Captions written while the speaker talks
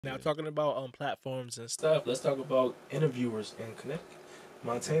Now talking about platforms and stuff, let's talk about interviewers in Connecticut,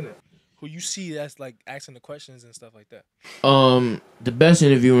 Montana, who you see that's like asking the questions and stuff like that. The best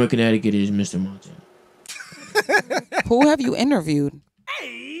interviewer in Connecticut is Mr. Montana. Who have you interviewed?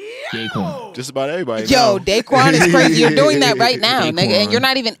 Daquan. Just about everybody. Yo, now. Daquan is crazy. You're doing that right now, Daquan. nigga, and you're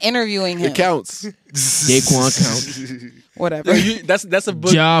not even interviewing him. It counts. Daquan counts. Whatever. That's a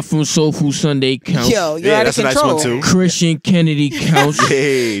book. Ja from Soul Food Sunday counts. Yo, you're out of that's a nice control. one too. Christian Kennedy counts.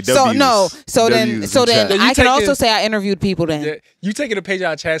 Hey, So W's. no, so W's then in chat. So you I can taking- also say I interviewed people then. Yeah, you taking a page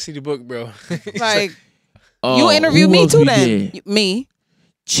out of Chastity book, bro. Like Oh, you interviewed who me else too we then. did? Me.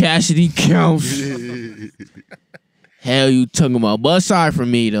 Chastity counts. Hell, you talking about? But aside from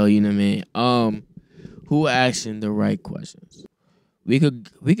me though, you know what I mean. Who asking the right questions? We could.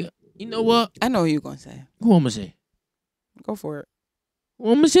 You know what? I know who you're gonna say. Who I'm gonna say? Go for it. Who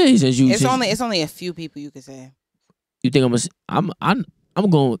I'm gonna say since you? It's only a few people you could say. You think I'm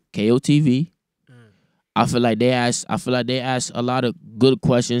going with KOTV. I feel like they ask a lot of good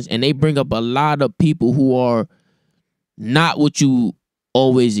questions, and they bring up a lot of people who are not what you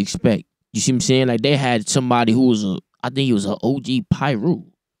always expect. You see what I'm saying? Like they had somebody who was I think he was an OG Pyro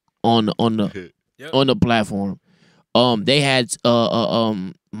on the on the platform. They had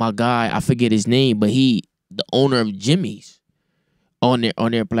my guy, I forget his name, but he the owner of Jimmy's on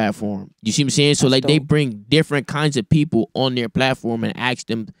their platform. You see what I'm saying? So That's like they dope. bring different kinds of people on their platform and ask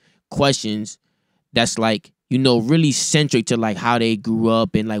them questions that's like, you know, really centric to like how they grew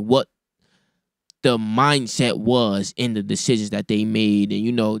up and like what the mindset was in the decisions that they made. And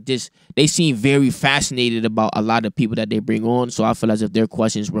you know, they seem very fascinated about a lot of people that they bring on. So I feel as if their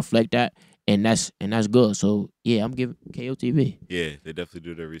questions reflect that. And that's good. So yeah, I'm giving KOTV. Yeah, they definitely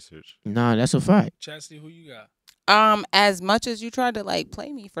do their research. Nah, that's a fact. Chastity, who you got? As much as you tried to like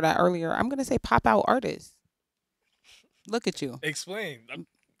play me for that earlier, I'm gonna say pop out artists. Look at you. Explain.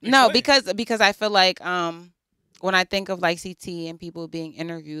 No, Explain. because I feel like when I think of like CT and people being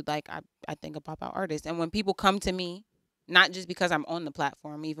interviewed, like I think of pop out artists. And when people come to me, not just because I'm on the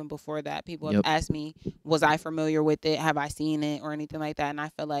platform, even before that, people have Yep. asked me, was I familiar with it? Have I seen it or anything like that? And I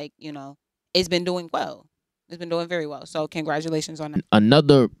feel like, you know, it's been doing well. It's been doing very well. So congratulations on that.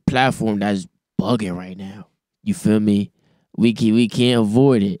 Another platform that's bugging right now. You feel me? We can't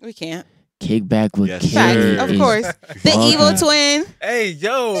avoid it. We can't. Kickback with Yes, Kid Facts, sir. of is course. The bugging. evil twin. Hey,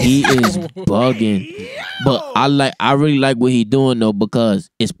 yo. He is bugging. But I really like what he doing though because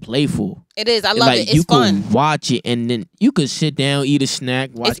it's playful. It is. I love like, it. It's you fun. can watch it and then you could sit down, eat a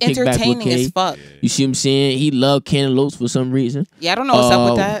snack, watch It's Kickback with entertaining K. as fuck. You see what I'm saying? He loved cantaloupes for some reason. Yeah, I don't know what's up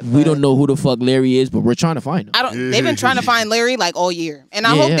with that. We but don't know who the fuck Larry is, but we're trying to find him. I don't. They've been trying to find Larry like all year, and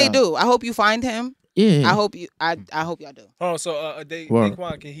I Yeah. hope they do. I hope you find him. Yeah. I hope you. I hope y'all do. Oh, so Word.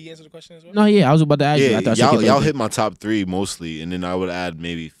 Daquan, can he answer the question as well? No, yeah, I was about to ask you. Yeah, I thought y'all hit my top 3 mostly, and then I would add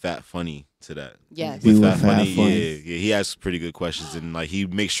maybe Fat Funny to that. Yes. We With were Fat Fat Funny, Funny. yeah, he asks pretty good questions, and like he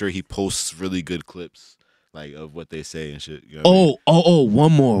makes sure he posts really good clips, like of what they say and shit. You know what I mean? Oh,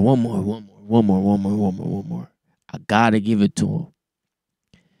 one more. I gotta give it to him.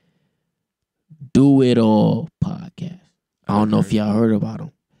 Do It All podcast. I don't know if y'all heard about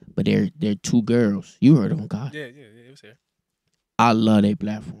them, but they're 2 girls. You heard of them, God. Yeah, it was here. I love their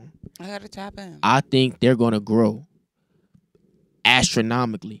platform. I gotta tap in. I think they're gonna grow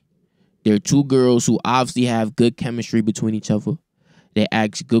astronomically. They're 2 girls who obviously have good chemistry between each other. They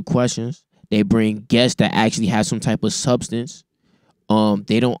ask good questions. They bring guests that actually have some type of substance.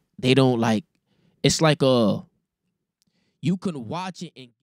 They don't like. It's like you can watch it and